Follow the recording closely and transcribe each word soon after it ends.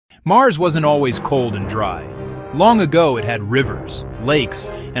Mars wasn't always cold and dry. Long ago it had rivers, lakes,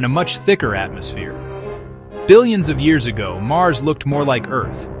 and a much thicker atmosphere. Billions of years ago, Mars looked more like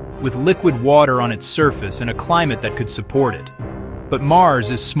Earth, with liquid water on its surface and a climate that could support it. But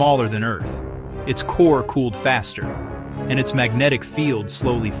Mars is smaller than Earth. Its core cooled faster, and its magnetic field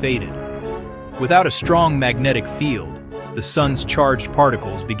slowly faded. Without a strong magnetic field, the sun's charged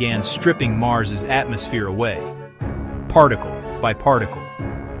particles began stripping Mars's atmosphere away, particle by particle.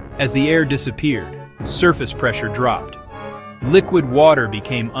 As the air disappeared, surface pressure dropped. Liquid water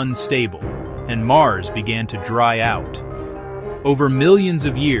became unstable, and Mars began to dry out. Over millions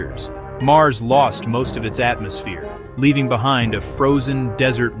of years, Mars lost most of its atmosphere, leaving behind a frozen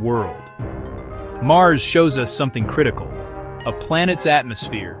desert world. Mars shows us something critical. A planet's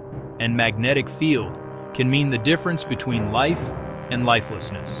atmosphere and magnetic field can mean the difference between life and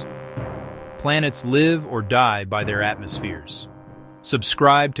lifelessness. Planets live or die by their atmospheres.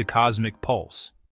 Subscribe to Cosmic Pulse.